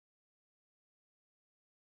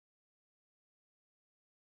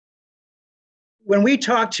When we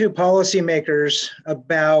talk to policymakers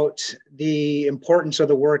about the importance of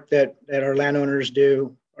the work that our landowners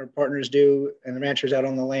do, our partners do, and the ranchers out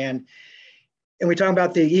on the land, and we talk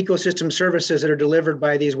about the ecosystem services that are delivered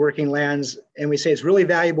by these working lands, and we say it's really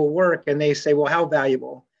valuable work, and they say, well, how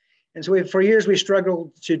valuable? And so for years, we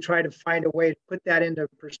struggled to try to find a way to put that into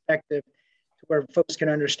perspective to where folks can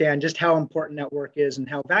understand just how important that work is and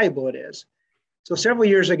how valuable it is. So several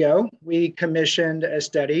years ago, we commissioned a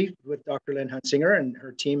study with Dr. Lynn Hutsinger and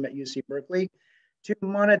her team at UC Berkeley to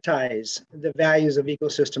monetize the values of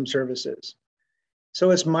ecosystem services. So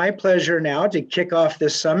it's my pleasure now to kick off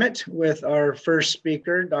this summit with our first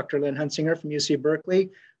speaker, Dr. Lynn Hutsinger from UC Berkeley,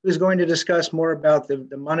 who's going to discuss more about the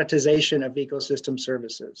monetization of ecosystem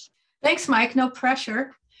services. Thanks, Mike. No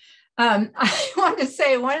pressure. I want to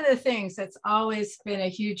say one of the things that's always been a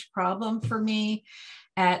huge problem for me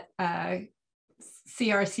at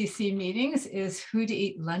CRCC meetings is who to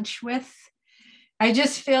eat lunch with. I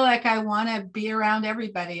just feel like I want to be around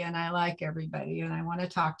everybody and I like everybody and I want to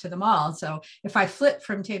talk to them all. So if I flip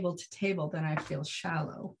from table to table, then I feel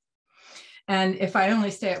shallow. And if I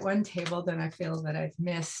only stay at one table, then I feel that I've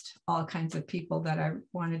missed all kinds of people that I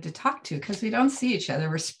wanted to talk to because we don't see each other.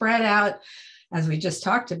 We're spread out, as we just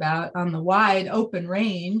talked about, on the wide open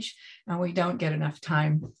range, and we don't get enough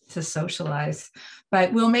time to socialize.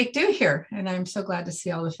 But we'll make do here. And I'm so glad to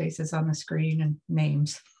see all the faces on the screen and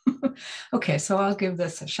names. Okay, so I'll give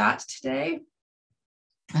this a shot today.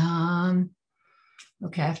 Okay,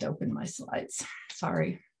 I have to open my slides.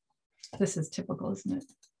 Sorry. This is typical, isn't it?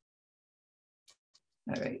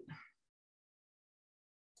 All right.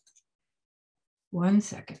 1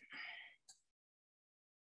 second.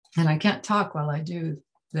 And I can't talk while I do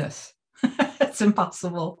this. It's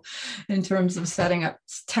impossible in terms of setting up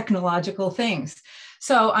technological things.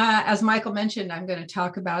 So as Michael mentioned, I'm going to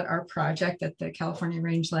talk about our project that the California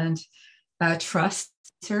Rangeland Trust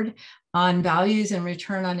on values and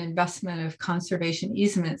return on investment of conservation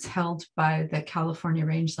easements held by the California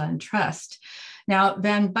Rangeland Trust. Now,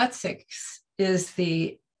 Butsic is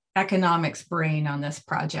the economics brain on this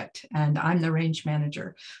project, and I'm the range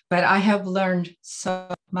manager, but I have learned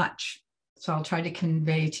so much. So I'll try to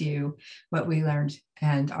convey to you what we learned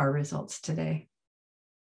and our results today.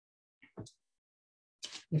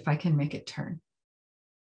 If I can make it turn.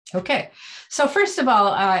 Okay, so first of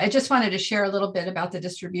all, I just wanted to share a little bit about the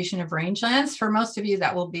distribution of rangelands. For most of you,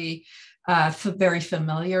 that will be very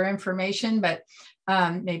familiar information, but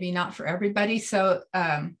maybe not for everybody. So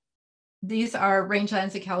these are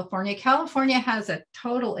rangelands of California. California has a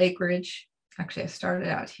total acreage. Actually, I started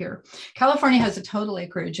out here. California has a total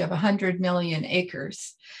acreage of 100 million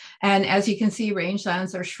acres. And as you can see,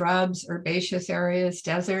 rangelands are shrubs, herbaceous areas,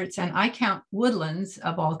 deserts, and I count woodlands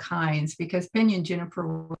of all kinds because pinyon,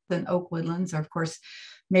 juniper, and oak woodlands are, of course,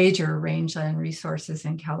 major rangeland resources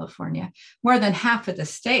in California. More than half of the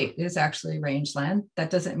state is actually rangeland.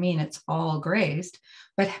 That doesn't mean it's all grazed,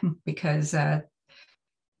 but because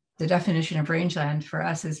the definition of rangeland for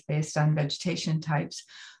us is based on vegetation types.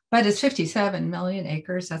 But it's 57 million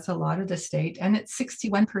acres. That's a lot of the state. And it's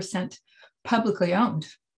 61% publicly owned.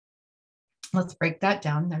 Let's break that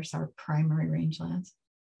down. There's our primary rangelands,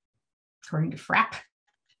 according to FRAP.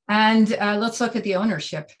 And let's look at the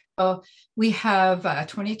ownership. So we have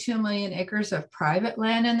 22 million acres of private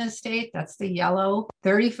land in the state. That's the yellow.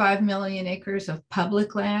 35 million acres of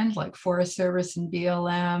public land, like Forest Service and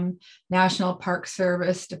BLM, National Park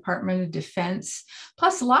Service, Department of Defense,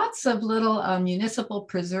 plus lots of little municipal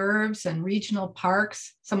preserves and regional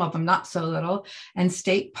parks, some of them not so little, and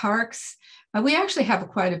state parks. We actually have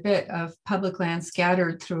quite a bit of public land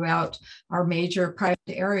scattered throughout our major private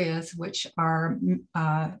areas, which are,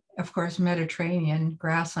 of course, Mediterranean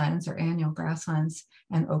grasslands or annual grasslands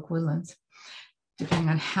and oak woodlands, depending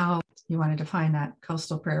on how you want to define that,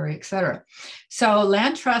 coastal prairie, et cetera. So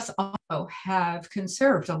land trusts also have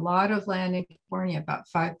conserved a lot of land in California, about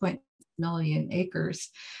 5.0 million acres.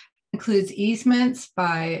 It includes easements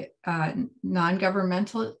by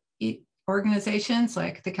non-governmental organizations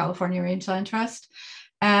like the California Rangeland Trust,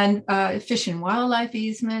 and fish and wildlife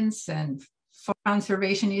easements and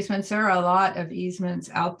conservation easements. There are a lot of easements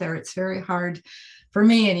out there. It's very hard, for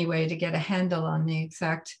me anyway, to get a handle on the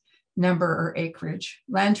exact number or acreage.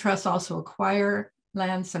 Land trusts also acquire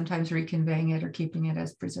land, sometimes reconveying it or keeping it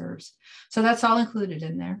as preserves. So that's all included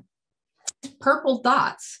in there. Purple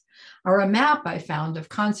dots are a map I found of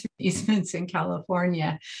conservation easements in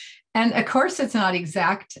California. And of course, it's not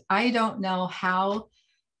exact. I don't know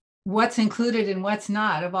what's included and what's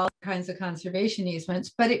not of all kinds of conservation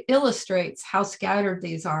easements, but it illustrates how scattered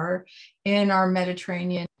these are in our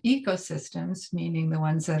Mediterranean ecosystems, meaning the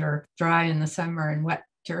ones that are dry in the summer and wet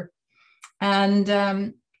winter.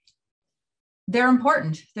 And they're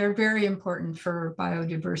important. They're very important for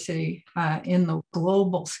biodiversity in the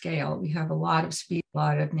global scale. We have a lot of species, a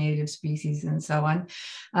lot of native species and so on.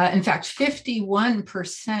 In fact,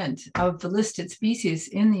 51% of the listed species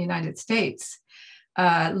in the United States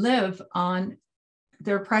live on,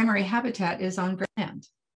 their primary habitat is on grassland.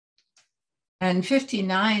 And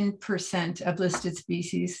 59% of listed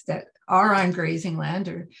species that are on grazing land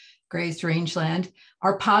or grazed rangeland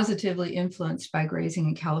are positively influenced by grazing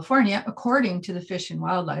in California, according to the Fish and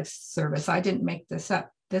Wildlife Service. I didn't make this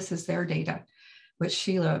up. This is their data, which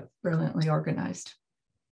Sheila brilliantly organized.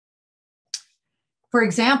 For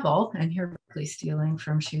example, and here Berkeley stealing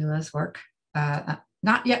from Sheila's work,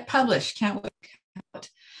 not yet published, can't wait.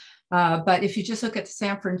 But if you just look at the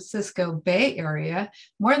San Francisco Bay Area,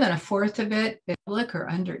 more than a fourth of it is public or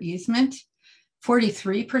under easement.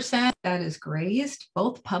 43% that is grazed,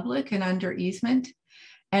 both public and under easement.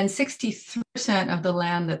 And 63% of the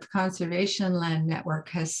land that the Conservation Land Network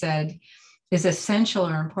has said is essential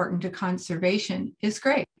or important to conservation is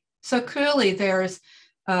grazed. So clearly there's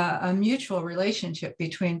a mutual relationship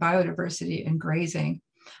between biodiversity and grazing.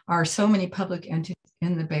 Are so many public entities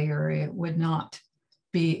in the Bay Area would not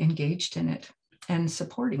be engaged in it and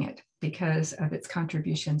supporting it because of its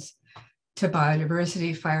contributions to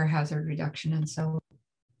biodiversity, fire hazard reduction, and so on.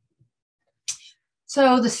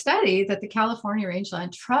 So the study that the California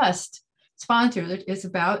Rangeland Trust sponsored is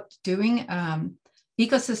about doing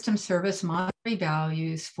ecosystem service monetary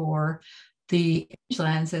values for the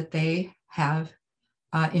rangelands that they have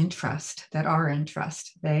in trust, that are in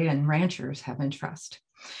trust. They and ranchers have in trust.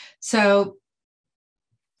 So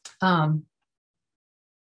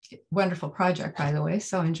wonderful project, by the way.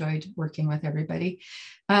 So enjoyed working with everybody.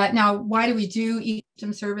 Now, why do we do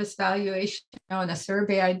ecosystem service valuation? In a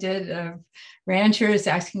survey I did of ranchers,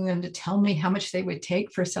 asking them to tell me how much they would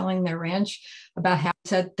take for selling their ranch, about half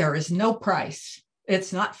said there is no price.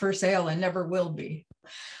 It's not for sale and never will be.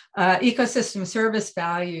 Ecosystem service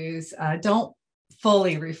values don't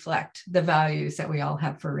fully reflect the values that we all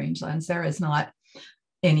have for rangelands. There is not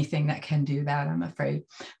anything that can do that, I'm afraid.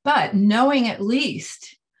 But knowing at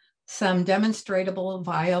least some demonstrable,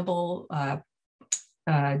 viable,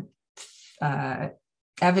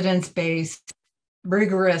 evidence-based,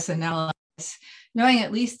 rigorous analysis, knowing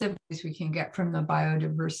at least the values we can get from the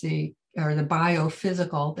biodiversity or the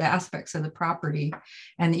biophysical, the aspects of the property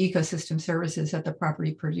and the ecosystem services that the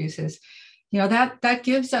property produces, that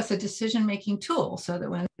gives us a decision-making tool, so that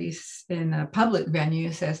when these in a public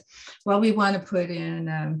venue says, well, we want to put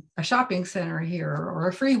in a shopping center here or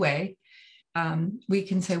a freeway, we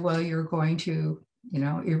can say, well, you're going to,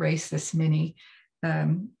 erase this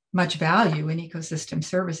much value in ecosystem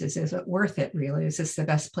services. Is it worth it, really? Is this the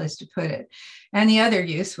best place to put it? And the other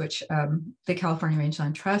use, which the California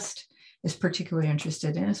Rangeland Trust is particularly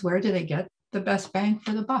interested in, is where do they get the best bang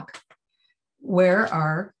for the buck? Where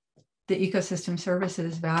are the ecosystem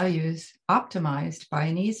services values optimized by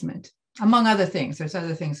an easement? Among other things, there's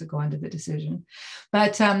other things that go into the decision.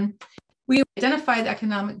 But we identified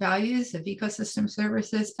economic values of ecosystem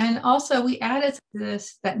services, and also we added to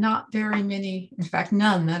this that not very many, in fact,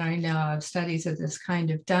 none that I know of studies of this kind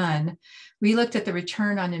have done. We looked at the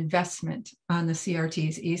return on investment on the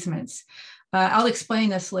CRT's easements. I'll explain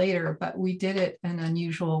this later, but we did it in an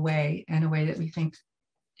unusual way, in a way that we think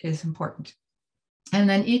is important. And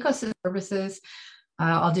then ecosystem services,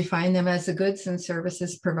 I'll define them as the goods and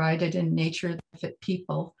services provided in nature that fit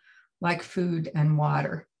people, like food and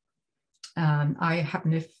water. I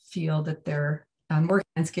happen to feel that their work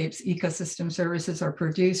landscapes ecosystem services are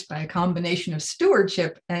produced by a combination of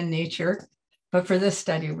stewardship and nature, but for this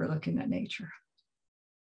study, we're looking at nature.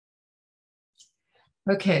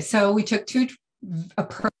 Okay, so we took two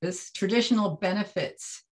approaches: traditional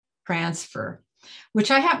benefits transfer, which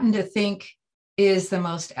I happen to think is the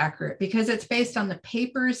most accurate because it's based on the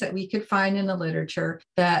papers that we could find in the literature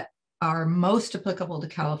that are most applicable to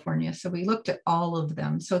California. So we looked at all of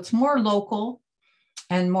them. So it's more local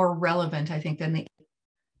and more relevant, I think, than the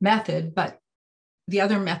method, but the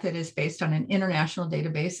other method is based on an international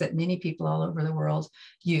database that many people all over the world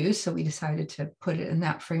use. So we decided to put it in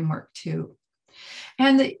that framework too.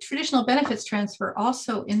 And the traditional benefits transfer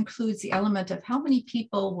also includes the element of how many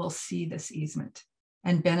people will see this easement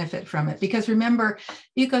and benefit from it. Because remember,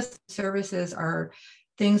 ecosystem services are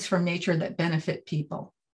things from nature that benefit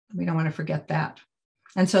people. We don't want to forget that.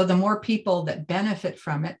 And so the more people that benefit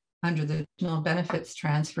from it under the traditional benefits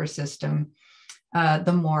transfer system,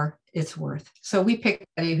 the more it's worth. So we picked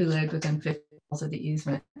somebody who lived within 50 miles of the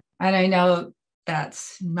easement. And I know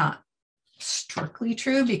that's not strictly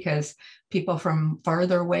true because people from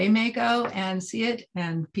farther away may go and see it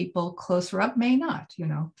and people closer up may not,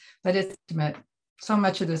 but it's so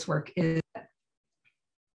much of this work is.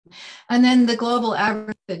 And then the global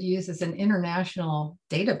average that uses an international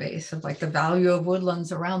database of like the value of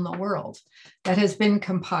woodlands around the world that has been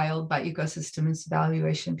compiled by ecosystems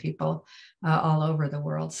valuation people all over the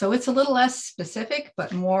world. So it's a little less specific,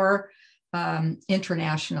 but more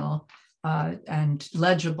international and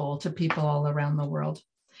legible to people all around the world.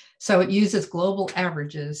 So it uses global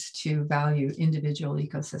averages to value individual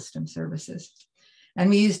ecosystem services. And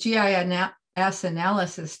we use GIS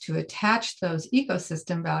analysis to attach those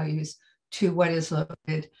ecosystem values to what is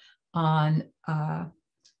located on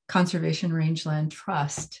conservation rangeland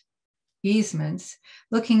trust easements,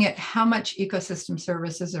 looking at how much ecosystem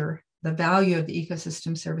services or the value of the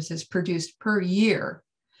ecosystem services produced per year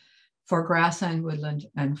for grassland, woodland,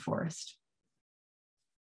 and forest.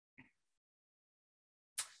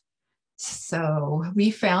 So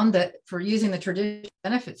we found that for using the traditional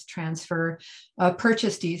benefits transfer,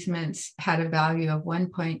 purchased easements had a value of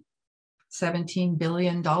 $1.17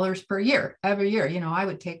 billion per year, every year. I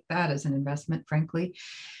would take that as an investment, frankly.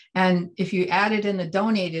 And if you added in the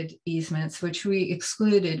donated easements, which we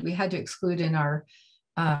had to exclude in our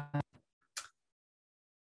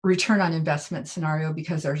return on investment scenario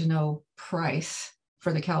because there's no price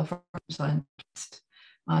for the California land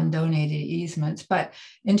on donated easements. But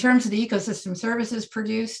in terms of the ecosystem services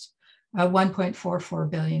produced, 1.44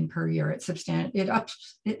 billion per year. It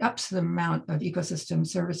ups the amount of ecosystem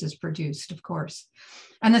services produced, of course.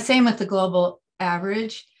 And the same with the global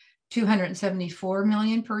average, 274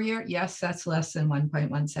 million per year. Yes, that's less than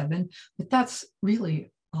 1.17, but that's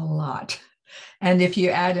really a lot. And if you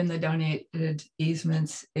add in the donated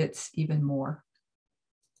easements, it's even more.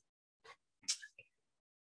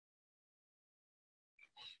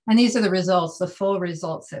 And these are the results, the full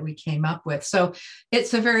results that we came up with. So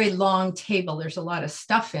it's a very long table. There's a lot of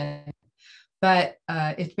stuff in it, but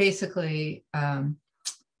it basically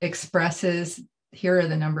expresses, here are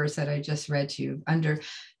the numbers that I just read to you. Under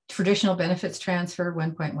traditional benefits transfer,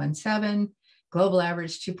 1.17, global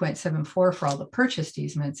average 2.74 for all the purchased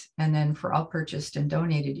easements, and then for all purchased and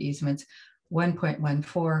donated easements,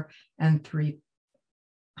 1.14 and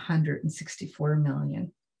 364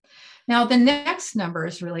 million. Now, the next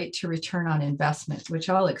numbers relate to return on investment, which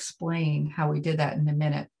I'll explain how we did that in a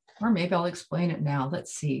minute, or maybe I'll explain it now.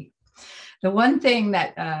 Let's see. The one thing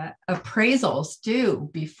that appraisals do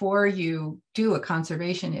before you do a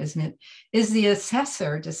conservation easement is the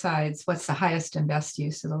assessor decides what's the highest and best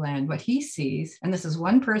use of the land, what he sees, and this is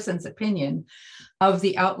one person's opinion of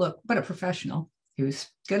the outlook, but a professional who's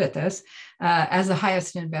good at this, as the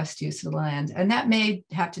highest and best use of the land. And that may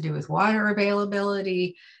have to do with water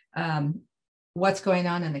availability, what's going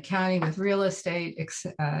on in the county with real estate,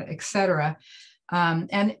 et cetera.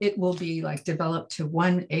 And it will be like developed to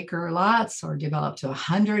 1 acre lots or developed to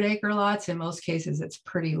 100 acre lots. In most cases, it's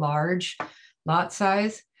pretty large lot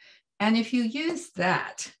size. And if you use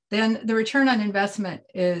that, then the return on investment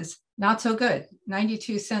is not so good,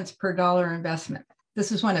 92 cents per dollar investment.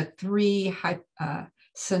 This is one of 3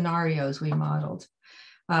 scenarios we modeled,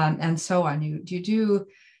 and so on. You do,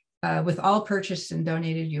 with all purchased and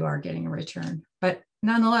donated, you are getting a return, but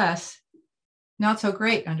nonetheless, not so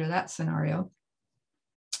great under that scenario.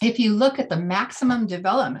 If you look at the maximum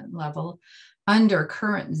development level under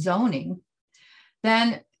current zoning,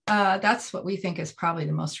 then that's what we think is probably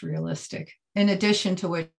the most realistic, in addition to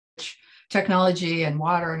which technology and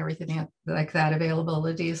water and everything like that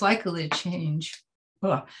availability is likely to change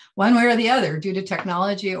one way or the other due to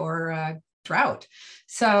technology or drought.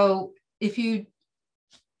 So if you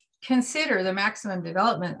consider the maximum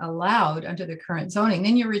development allowed under the current zoning,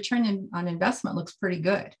 then your return on investment looks pretty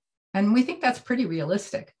good. And we think that's pretty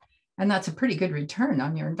realistic. And that's a pretty good return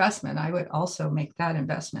on your investment. I would also make that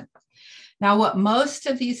investment. Now, what most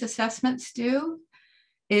of these assessments do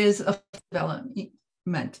is a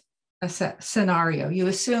development scenario. You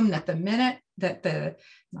assume that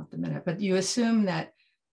you assume that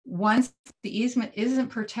once the easement isn't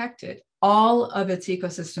protected, all of its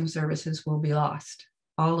ecosystem services will be lost,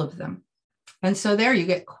 all of them. And so there you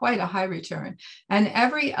get quite a high return. And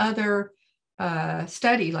every other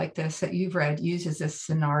study like this that you've read uses this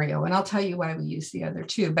scenario. And I'll tell you why we use the other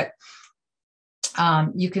two, but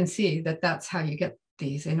you can see that that's how you get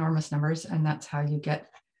these enormous numbers. And that's how you get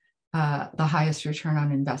the highest return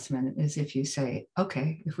on investment, is if you say,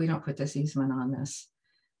 okay, if we don't put this easement on this,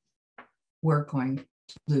 we're going to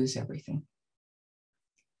lose everything.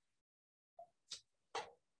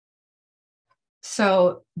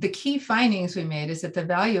 So the key findings we made is that the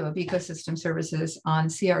value of ecosystem services on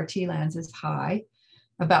CRT lands is high,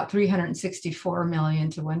 about 364 million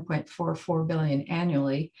to 1.44 billion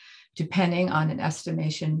annually, depending on an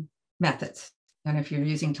estimation methods. And if you're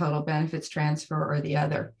using total benefits transfer or the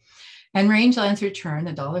other. And rangelands return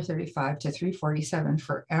 $1.35 to $3.47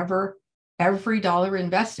 for every dollar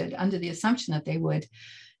invested, under the assumption that they would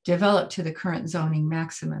develop to the current zoning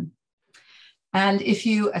maximum. And if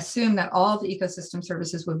you assume that all the ecosystem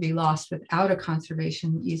services would be lost without a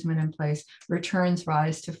conservation easement in place, returns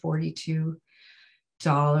rise to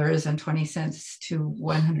 $42.20 to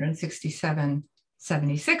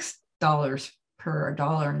 $167.76 per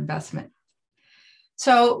dollar investment.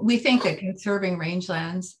 So we think that conserving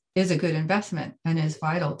rangelands is a good investment and is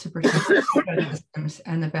vital to protect the ecosystems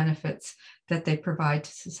and the benefits that they provide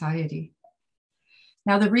to society.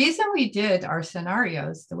 Now, the reason we did our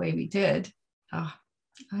scenarios the way we did, I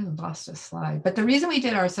lost a slide, but the reason we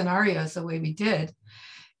did our scenarios the way we did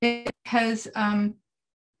is because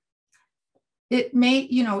it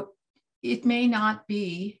may not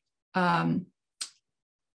be,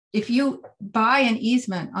 if you buy an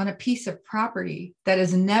easement on a piece of property that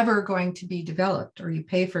is never going to be developed, or you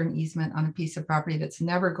pay for an easement on a piece of property that's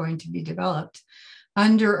never going to be developed,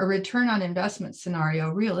 under a return on investment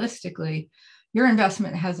scenario, realistically, your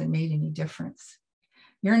investment hasn't made any difference.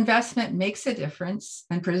 Your investment makes a difference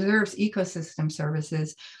and preserves ecosystem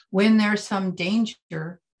services when there's some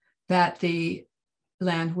danger that the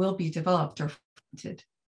land will be developed or planted.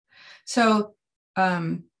 So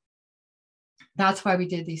that's why we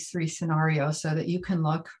did these three scenarios, so that you can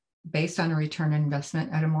look, based on a return on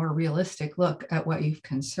investment, at a more realistic look at what you've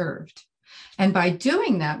conserved. And by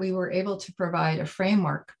doing that, we were able to provide a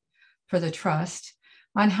framework for the trust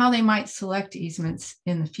on how they might select easements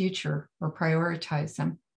in the future or prioritize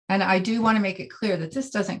them. And I do want to make it clear that this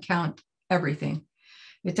doesn't count everything.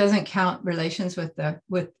 It doesn't count relations with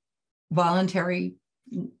voluntary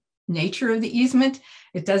nature of the easement.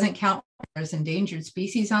 It doesn't count there's endangered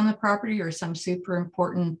species on the property or some super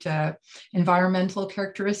important environmental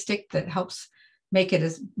characteristic that helps make it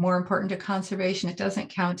as more important to conservation. It doesn't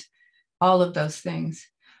count all of those things.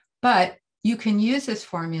 But you can use this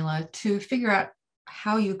formula to figure out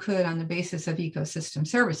how you could, on the basis of ecosystem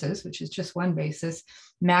services, which is just one basis,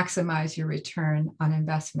 maximize your return on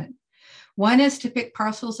investment. One is to pick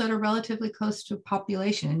parcels that are relatively close to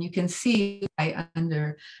population. And you can see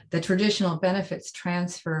under the traditional benefits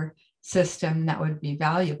transfer system that would be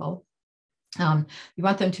valuable. You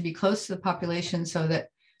want them to be close to the population so that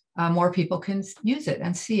more people can use it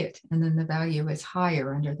and see it. And then the value is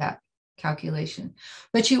higher under that calculation.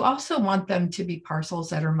 But you also want them to be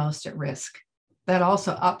parcels that are most at risk. That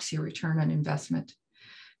also ups your return on investment.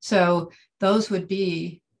 So those would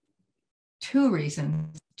be two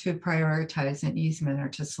reasons to prioritize an easement or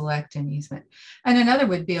to select an easement. And another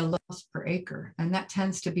would be a loss per acre. And that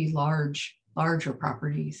tends to be larger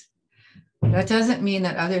properties. That doesn't mean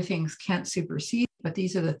that other things can't supersede, but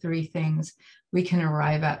these are the three things we can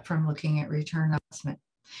arrive at from looking at return on investment.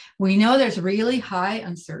 We know there's really high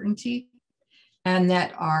uncertainty, and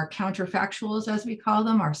that our counterfactuals, as we call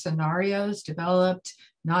them, our scenarios, developed,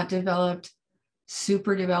 not developed,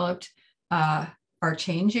 super developed, are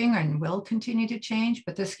changing and will continue to change,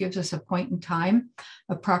 but this gives us a point in time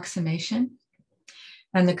approximation.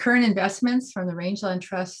 And the current investments from the Rangeland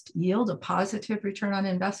Trust yield a positive return on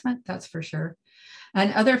investment, that's for sure.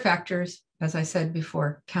 And other factors, as I said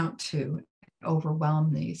before, count to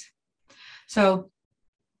overwhelm these. So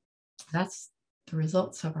that's the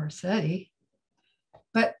results of our study.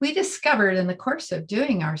 But we discovered in the course of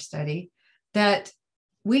doing our study that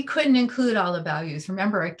we couldn't include all the values.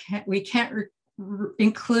 Remember, we can't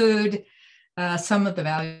include some of the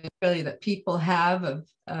values really that people have of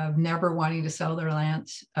never wanting to sell their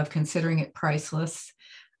lands, of considering it priceless,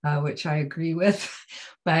 which I agree with,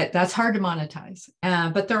 but that's hard to monetize.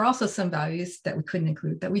 But there are also some values that we couldn't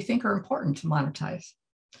include that we think are important to monetize.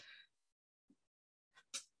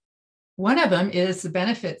 One of them is the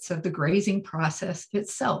benefits of the grazing process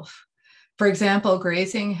itself. For example,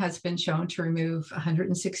 grazing has been shown to remove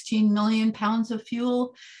 116 million pounds of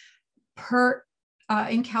fuel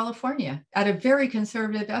in California at a very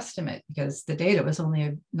conservative estimate, because the data was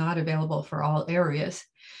only not available for all areas.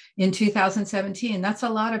 In 2017, that's a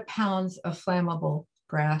lot of pounds of flammable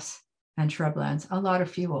grass and shrublands, a lot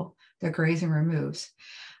of fuel that grazing removes.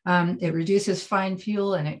 It reduces fine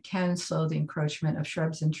fuel, and it can slow the encroachment of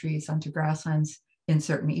shrubs and trees onto grasslands in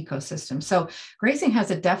certain ecosystems. So grazing has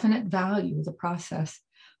a definite value, the process,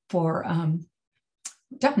 for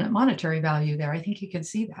definite monetary value there. I think you can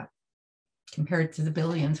see that compared to the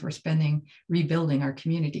billions we're spending rebuilding our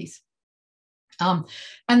communities. And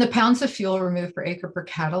the pounds of fuel removed per acre per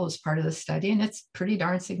cattle was part of the study, and it's pretty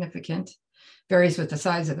darn significant. Varies with the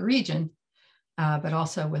size of the region, but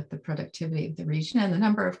also with the productivity of the region and the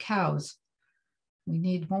number of cows. We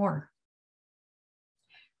need more.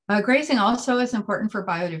 Grazing also is important for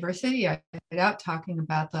biodiversity. I started out talking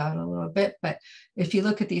about that a little bit, but if you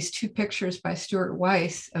look at these two pictures by Stuart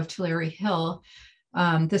Weiss of Tulare Hill,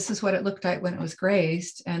 this is what it looked like when it was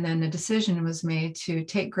grazed, and then the decision was made to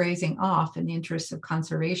take grazing off in the interest of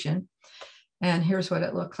conservation. And here's what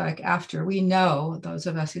it looked like after. We know, those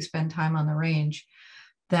of us who spend time on the range,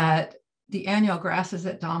 that the annual grasses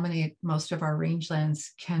that dominate most of our rangelands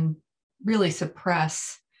can really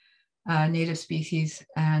suppress native species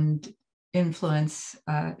and influence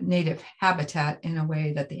native habitat in a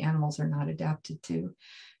way that the animals are not adapted to.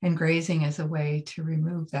 And grazing is a way to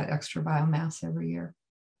remove that extra biomass every year.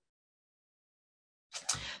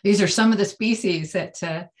 These are some of the species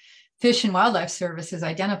that Fish and Wildlife Service has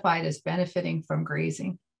identified as benefiting from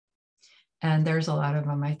grazing. And there's a lot of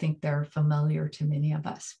them. I think they're familiar to many of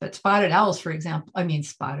us. But spotted owls, for example,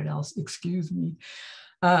 spotted owls, excuse me.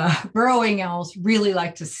 Burrowing owls really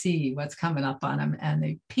like to see what's coming up on them, and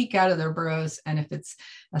they peek out of their burrows. And if it's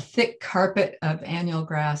a thick carpet of annual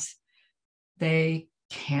grass, they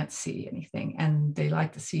can't see anything, and they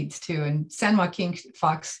like the seeds too. And San Joaquin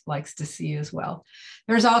fox likes to see as well.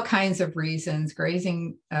 There's all kinds of reasons.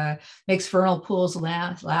 Grazing makes vernal pools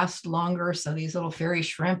last longer, so these little fairy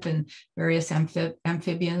shrimp and various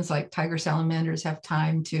amphibians like tiger salamanders have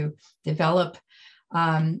time to develop,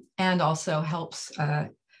 and also helps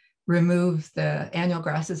remove the annual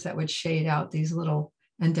grasses that would shade out these little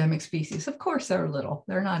endemic species. Of course, they're little.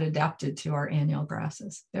 They're not adapted to our annual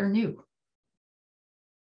grasses. They're new.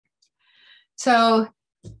 So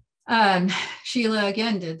Sheila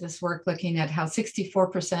again did this work looking at how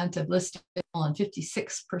 64% of listed and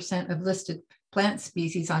 56% of listed plant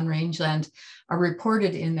species on rangeland are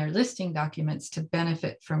reported in their listing documents to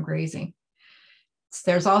benefit from grazing.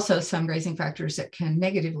 There's also some grazing factors that can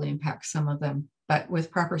negatively impact some of them, but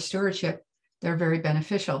with proper stewardship, they're very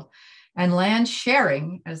beneficial. And land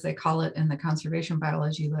sharing, as they call it in the conservation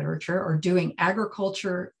biology literature, or doing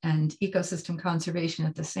agriculture and ecosystem conservation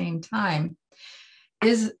at the same time,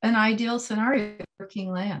 is an ideal scenario for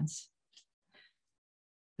working lands.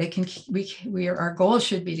 Our goal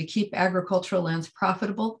should be to keep agricultural lands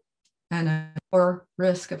profitable and a lower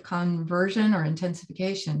risk of conversion or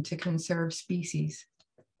intensification to conserve species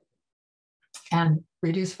and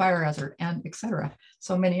reduce fire hazard, and et cetera.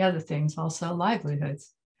 So many other things, also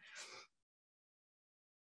livelihoods.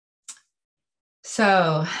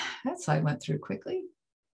 So that slide went through quickly.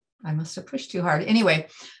 I must have pushed too hard. Anyway,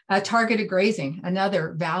 targeted grazing,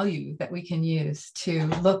 another value that we can use to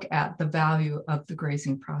look at the value of the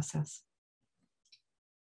grazing process.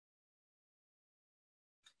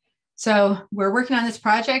 So we're working on this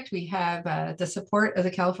project. We have the support of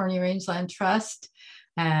the California Rangeland Trust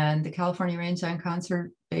and the California Rangeland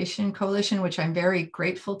Conservation Coalition, which I'm very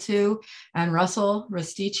grateful to, and Russell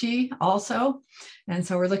Rustici also. And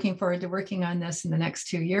so we're looking forward to working on this in the next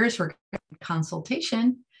 2 years. We're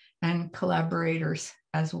consultation and collaborators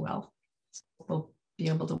as well. So we'll be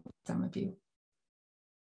able to work with some of you.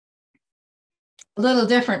 A little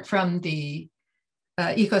different from the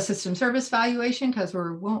ecosystem service valuation, because we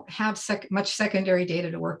won't have much secondary data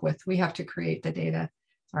to work with. We have to create the data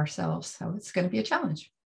ourselves. So it's going to be a challenge.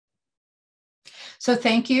 So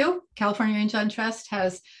thank you. California Rangeland Trust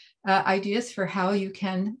has ideas for how you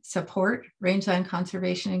can support rangeland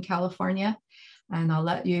conservation in California, and I'll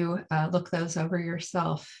let you look those over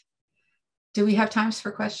yourself. Do we have times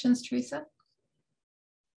for questions, Teresa?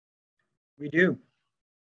 We do.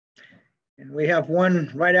 And we have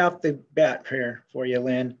one right out the bat here for you,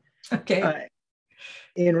 Lynn. Okay.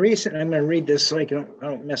 In recent, I'm going to read this so I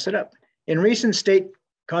don't mess it up. In recent state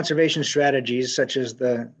conservation strategies, such as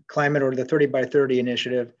the climate or the 30 by 30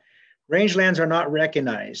 initiative, rangelands are not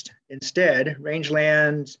recognized. Instead,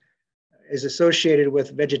 rangelands is associated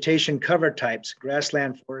with vegetation cover types,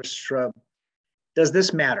 grassland, forest, shrub. Does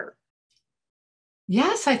this matter?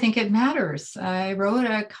 Yes, I think it matters. I wrote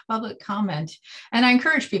a public comment, and I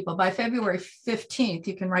encourage people by February 15th,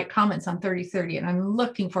 you can write comments on 3030, and I'm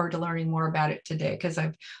looking forward to learning more about it today because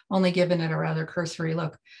I've only given it a rather cursory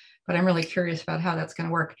look, but I'm really curious about how that's going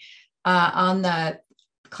to work. On the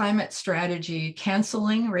climate strategy,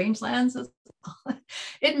 canceling rangelands,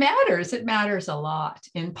 it matters. It matters a lot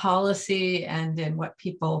in policy and in what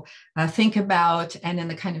people think about and in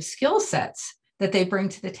the kind of skill sets that they bring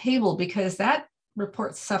to the table, because that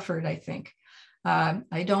report suffered, I think.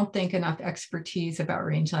 I don't think enough expertise about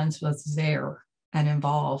rangelands was there and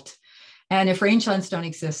involved. And if rangelands don't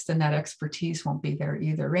exist, then that expertise won't be there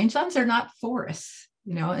either. Rangelands are not forests,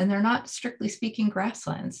 and they're not strictly speaking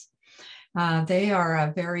grasslands. They are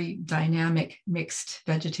a very dynamic mixed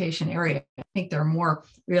vegetation area. I think they're more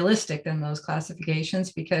realistic than those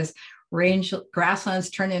classifications because grasslands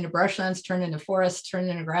turn into brushlands, turn into forests, turn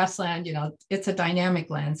into grassland. It's a dynamic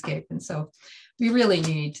landscape. And so we really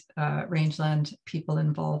need rangeland people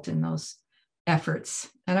involved in those efforts.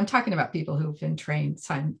 And I'm talking about people who've been trained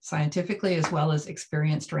scientifically as well as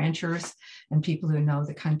experienced ranchers and people who know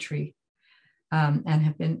the country and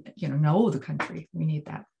have been, know the country. We need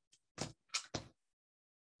that.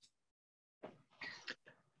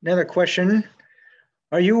 Another question.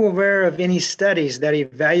 Are you aware of any studies that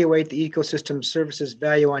evaluate the ecosystem services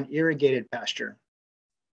value on irrigated pasture?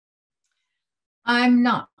 I'm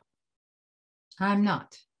not.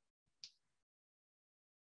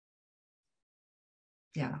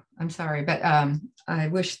 Yeah, I'm sorry, but I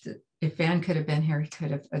wish that if Van could have been here, he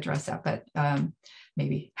could have addressed that, but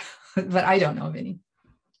maybe, but I don't know of any.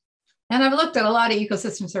 And I've looked at a lot of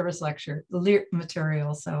ecosystem service lecture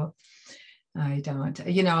material, so I don't, there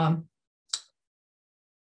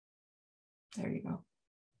you go.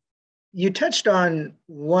 You touched on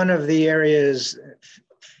one of the areas,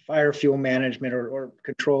 fire fuel management or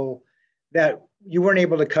control, that you weren't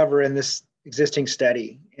able to cover in this existing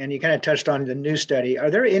study. And you kind of touched on the new study. Are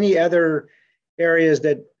there any other areas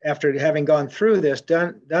that, after having gone through this,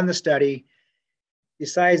 done the study,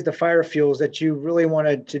 besides the fire fuels, that you really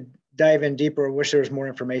wanted to dive in deeper or wish there was more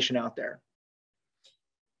information out there?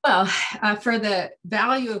 Well, for the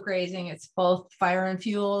value of grazing, it's both fire and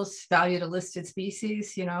fuels, value to listed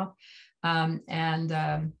species, and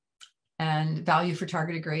value for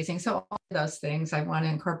targeted grazing. So all of those things I want to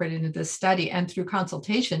incorporate into this study, and through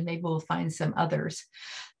consultation, maybe we'll find some others.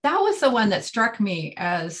 That was the one that struck me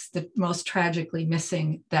as the most tragically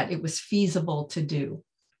missing, that it was feasible to do.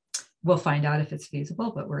 We'll find out if it's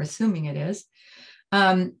feasible, but we're assuming it is.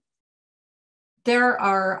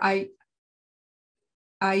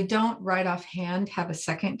 I don't right offhand have a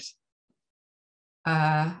second,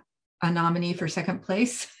 a nominee for second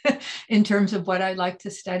place in terms of what I'd like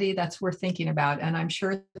to study. That's worth thinking about. And I'm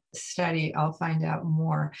sure the study, I'll find out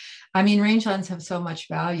more. I mean, rangelands have so much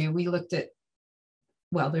value. We looked at,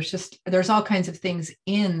 well, there's all kinds of things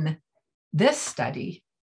in this study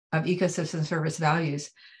of ecosystem service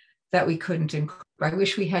values that we couldn't include. I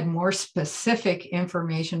wish we had more specific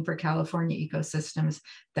information for California ecosystems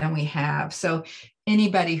than we have. So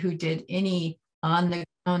anybody who did any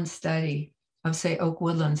on-the-ground study of, say, oak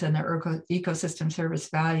woodlands and their ecosystem service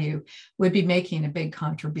value would be making a big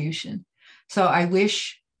contribution. So I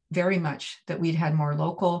wish very much that we'd had more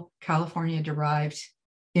local California-derived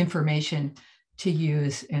information to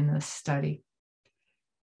use in this study.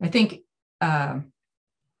 I think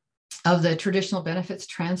of the traditional benefits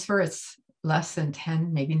transfer, it's less than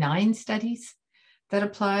 10, maybe 9 studies that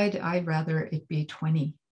applied. I'd rather it be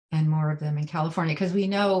 20 and more of them in California, because we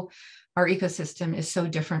know our ecosystem is so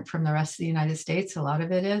different from the rest of the United States. A lot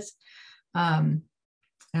of it is. And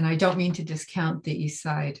I don't mean to discount the East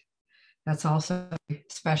Side. That's also a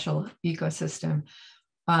special ecosystem.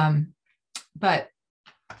 But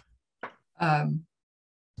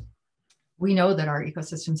we know that our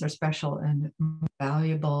ecosystems are special and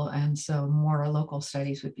valuable, and so more local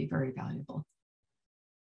studies would be very valuable.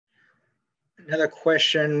 Another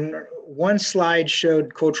question. One slide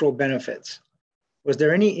showed cultural benefits. Was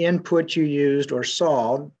there any input you used or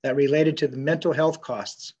saw that related to the mental health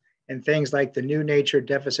costs and things like the new nature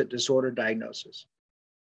deficit disorder diagnosis?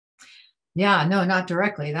 Yeah, no, not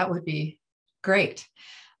directly. That would be great.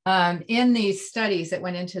 In these studies that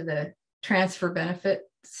went into the transfer benefit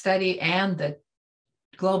study and the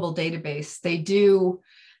global database, they do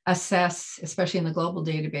assess, especially in the global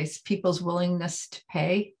database, people's willingness to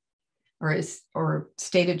pay, or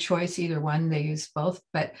stated choice, either one. They use both,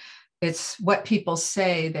 but it's what people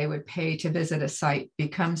say they would pay to visit a site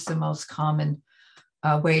becomes the most common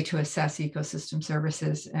way to assess ecosystem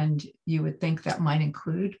services. And you would think that might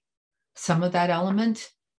include some of that element,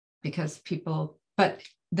 because people, but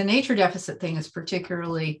the nature deficit thing is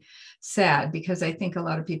particularly sad because I think a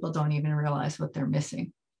lot of people don't even realize what they're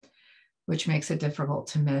missing, which makes it difficult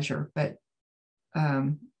to measure. But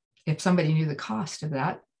if somebody knew the cost of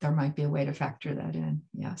that, there might be a way to factor that in.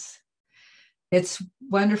 Yes. It's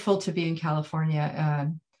wonderful to be in California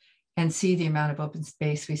and see the amount of open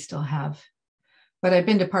space we still have. But I've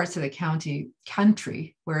been to parts of the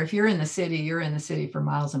country where if you're in the city, you're in the city for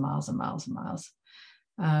miles and miles and miles and miles.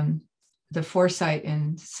 The foresight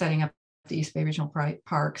in setting up the East Bay Regional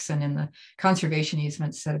Parks and in the conservation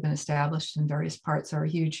easements that have been established in various parts are a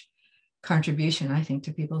huge contribution, I think,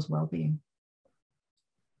 to people's well-being.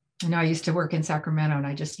 I know I used to work in Sacramento, and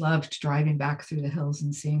I just loved driving back through the hills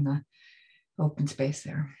and seeing the open space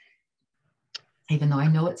there. Even though I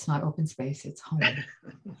know it's not open space, it's home.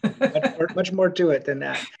 much more to it than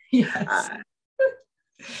that. Yes.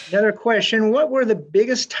 Another question, what were the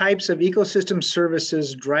biggest types of ecosystem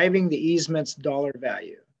services driving the easement's dollar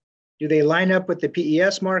value? Do they line up with the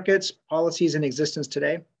PES markets, policies in existence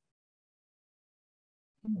today?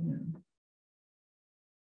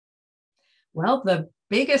 Well, the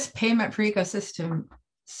biggest payment for ecosystem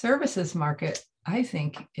services market, I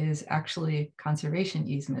think, is actually conservation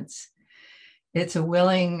easements. It's a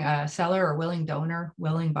willing seller or willing donor,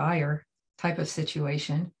 willing buyer type of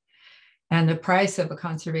situation. And the price of a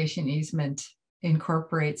conservation easement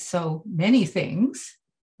incorporates so many things,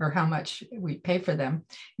 or how much we pay for them,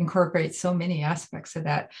 incorporates so many aspects of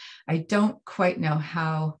that. I don't quite know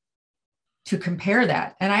how to compare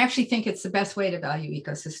that. And I actually think it's the best way to value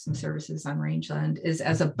ecosystem services on rangeland is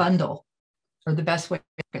as a bundle, or the best way to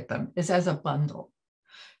look at them is as a bundle.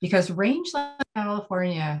 Because rangeland,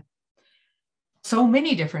 California, so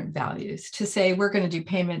many different values to say we're going to do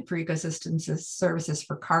payment for ecosystem services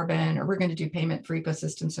for carbon, or we're going to do payment for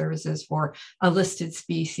ecosystem services for a listed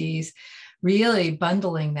species. Really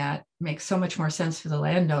bundling that makes so much more sense for the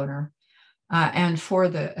landowner and for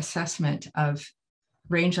the assessment of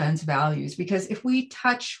rangelands values. Because if we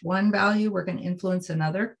touch one value, we're going to influence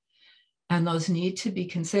another. And those need to be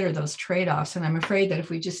considered, those trade-offs. And I'm afraid that if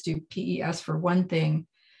we just do PES for one thing,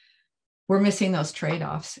 we're missing those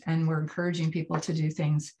trade-offs, and we're encouraging people to do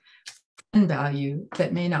things in value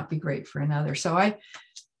that may not be great for another. So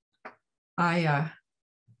I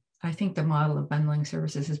think the model of bundling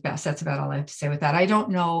services is best. That's about all I have to say with that. I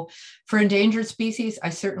don't know for endangered species.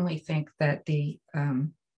 I certainly think that the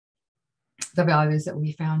values that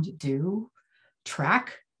we found do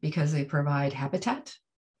track because they provide habitat,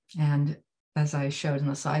 and as I showed in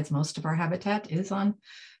the slides, most of our habitat is on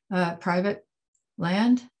private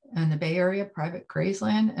land. And the Bay Area, private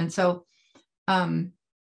grazeland. And so that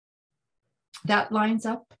lines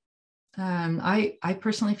up. I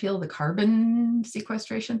personally feel the carbon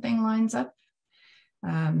sequestration thing lines up.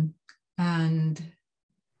 And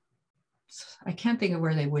I can't think of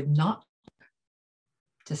where they would not,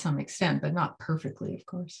 to some extent, but not perfectly, of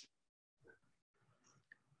course.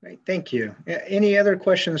 Great, thank you. Any other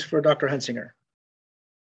questions for Dr. Hutsinger?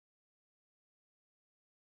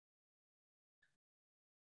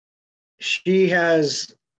 She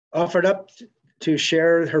has offered up to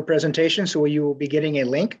share her presentation, so you will be getting a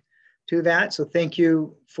link to that. So thank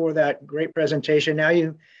you for that great presentation. Now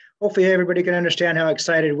hopefully everybody can understand how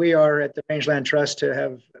excited we are at the Rangeland Trust to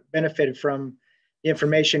have benefited from the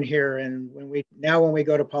information here. And when we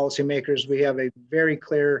go to policymakers, we have a very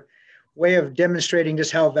clear way of demonstrating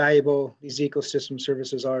just how valuable these ecosystem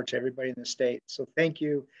services are to everybody in the state. So thank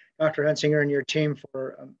you, Dr. Hutsinger and your team,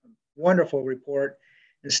 for a wonderful report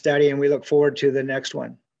and study, and we look forward to the next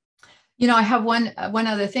one. You know, I have one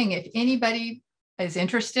other thing. If anybody is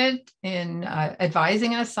interested in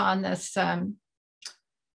advising us on this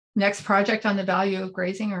next project on the value of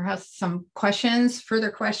grazing, or has some questions,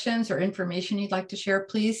 further questions or information you'd like to share,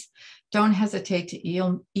 please don't hesitate to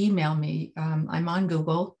email me. I'm on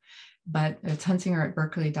Google, but it's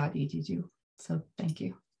Hutsinger@berkeley.edu. So thank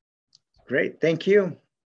you. Great, thank you.